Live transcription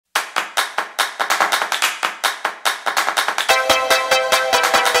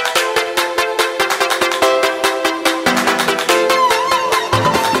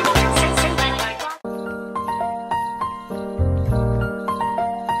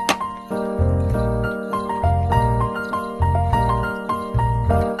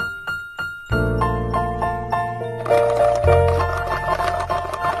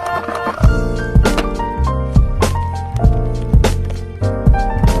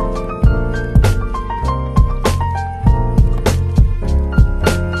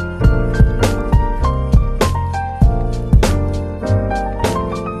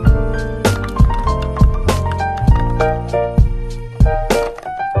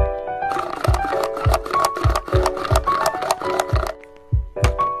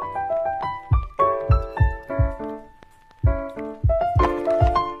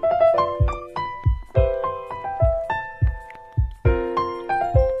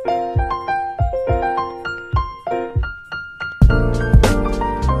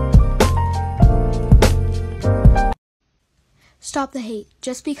Stop the hate.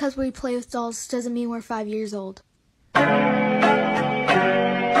 Just because we play with dolls doesn't mean we're 5 years old. Now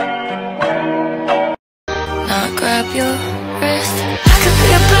grab your wrist. I could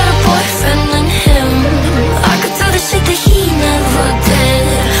be a better boyfriend than him. I could do the shit that he never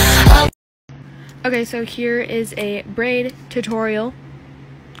did. Okay, so here is a braid tutorial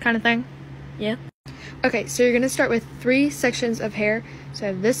kind of thing. Yeah. Okay, so you're gonna start with 3 sections of hair. So I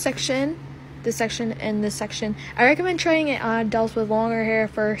have this section, and this section. I recommend trying it on dolls with longer hair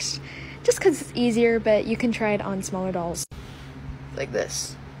first, just because it's easier, but you can try it on smaller dolls. Like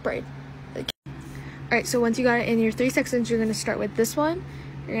this, braid. Alright, so once you got it in your 3 sections, you're gonna start with this one.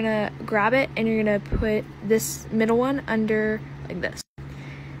 You're gonna grab it, and you're gonna put this middle one under, like this.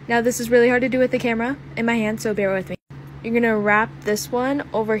 Now this is really hard to do with the camera in my hand, so bear with me. You're gonna wrap this one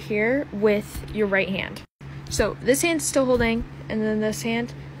over here with your right hand. So this hand's still holding, and then this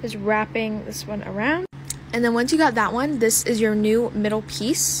hand is wrapping this one around. And then once you got that one, this is your new middle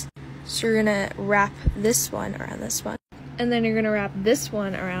piece. So you're gonna wrap this one around this one. And then you're gonna wrap this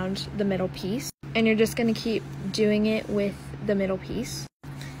one around the middle piece. And you're just gonna keep doing it with the middle piece.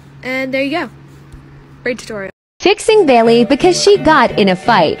 And there you go. Braid tutorial. Fixing Bailey because she got in a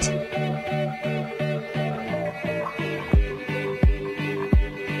fight.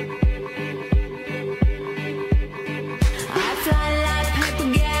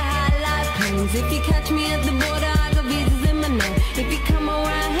 If you catch me at the border, I got visas in my name. If you come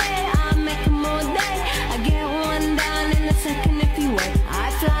around here, I'll make them all day. I get one down in a second if you wait.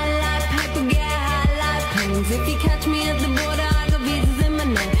 I fly like paper, get high like planes. If you catch me at the border, I got visas in my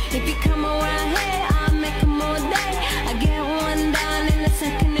name. If you come around here, I'll make them all day. I get one down in a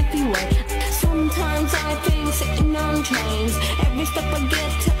second if you wait. Sometimes I think sitting on trains. Every step I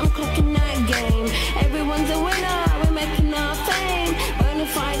get to, I'm clocking that game. Everyone's a winner, we're making our fame.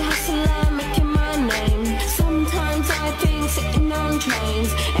 Bonafide hustler, making my name. Sometimes I think sitting on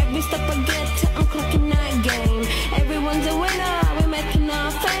trains. Every step I get to, I'm clocking that game. Everyone's a winner, we're making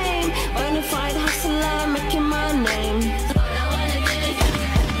our fame. Bonafide hustler, making my name.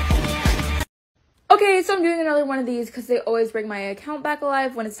 Okay, so I'm doing another one of these because they always bring my account back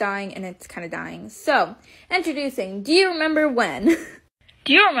alive when it's dying, and it's kind of dying. So, introducing, do you remember when?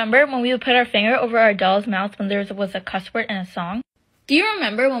 Do you remember when we would put our finger over our doll's mouth when there was a cuss word in a song? Do you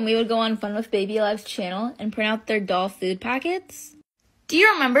remember when we would go on Fun with Baby Alive's channel and print out their doll food packets? Do you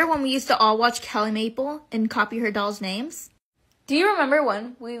remember when we used to all watch Kelly Maple and copy her dolls' names? Do you remember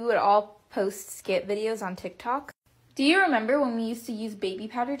when we would all post skit videos on TikTok? Do you remember when we used to use baby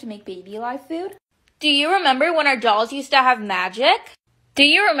powder to make Baby Alive food? Do you remember when our dolls used to have magic? Do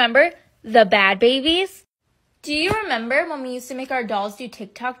you remember the Bad Babies? Do you remember when we used to make our dolls do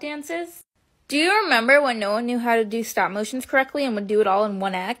TikTok dances? Do you remember when no one knew how to do stop motions correctly and would do it all in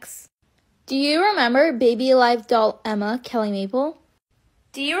 1x? Do you remember Baby Alive doll Emma, Kelly Maple?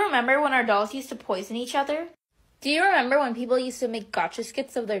 Do you remember when our dolls used to poison each other? Do you remember when people used to make gotcha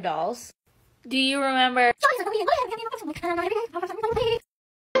skits of their dolls? Do you remember...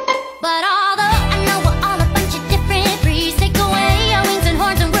 But although I know we're all a bunch of different breeds, take away our wings and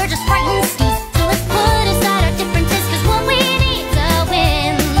horns and we're just frightened steeds. So let's put aside our differences, cause what we need to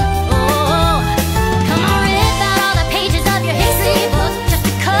win. Oh, come on, rip out all the pages of your history books. Just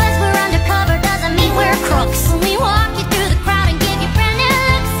because we're undercover doesn't mean we're crooks. When we walk you through the crowd and give you brand new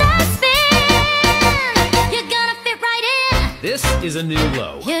looks and spin, you're gonna fit right in. This is a new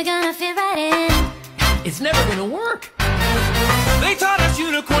low. You're gonna fit right in. It's never gonna work. They taught us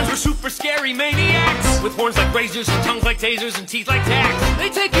unicorns were super scary maniacs, with horns like razors and tongues like tasers and teeth like tacks. They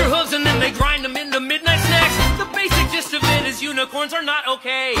take your hooves and then they grind them into midnight snacks. The basic gist of it is unicorns are not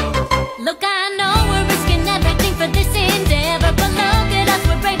okay. Look, I know we're risking everything for this endeavor, but look at us,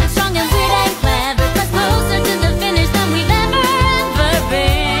 we're brave and strong and weird and clever. Plus closer to the finish than we've ever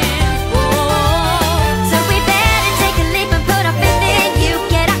been. Whoa. So we better take a leap and put our faith in you.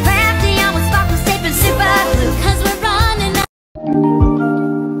 Get our crafty on with sparkles, tape and super glue, cause we're running out.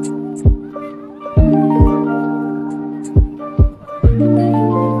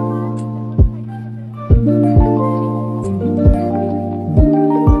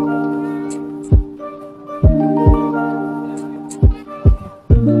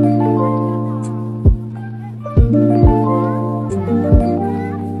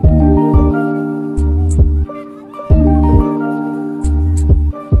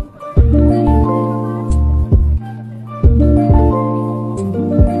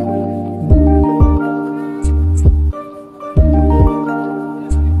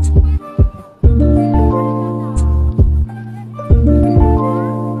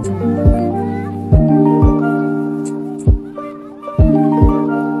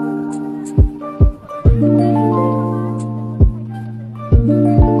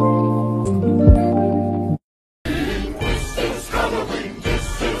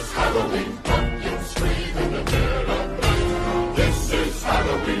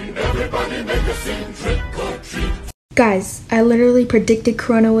 Guys, I literally predicted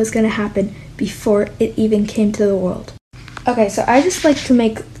Corona was gonna happen before it even came to the world. Okay, so I just like to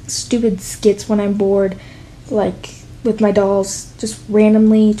make stupid skits when I'm bored, like with my dolls, just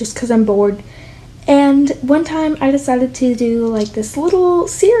randomly, just because I'm bored. And one time I decided to do like this little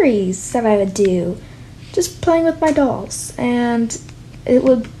series that I would do, just playing with my dolls. And it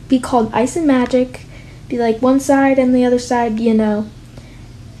would be called Ice and Magic, be like one side and the other side, you know.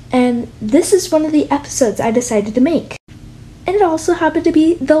 And this is one of the episodes I decided to make. And it also happened to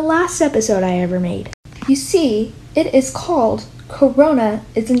be the last episode I ever made. You see, it is called Corona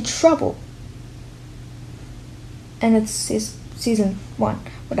is in Trouble. And it's season 1,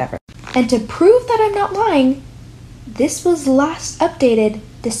 whatever. And to prove that I'm not lying, this was last updated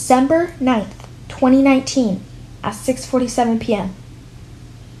December 9th, 2019 at 6:47 p.m.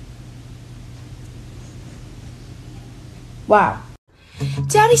 Wow.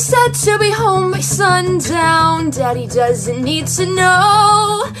 Daddy said to be home by sundown. Daddy doesn't need to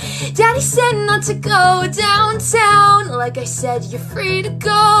know. Daddy said not to go downtown. Like I said, you're free to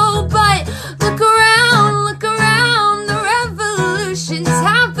go. But look around, the revolution's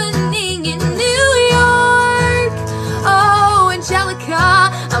happening in New York. Oh,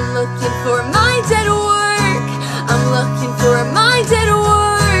 Angelica, I'm looking for my dead work. I'm looking for my dead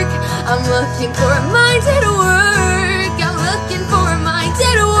work. I'm looking for my dead work. I'm looking for my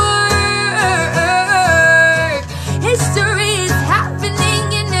dead work. History is happening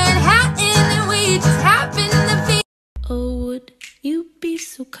in Manhattan, and we just happen to be. Oh, would you be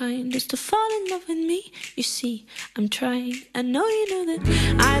so kind as to fall in love with me? You see, I'm trying. I know you know that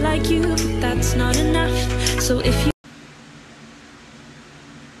I like you, but that's not enough. So if you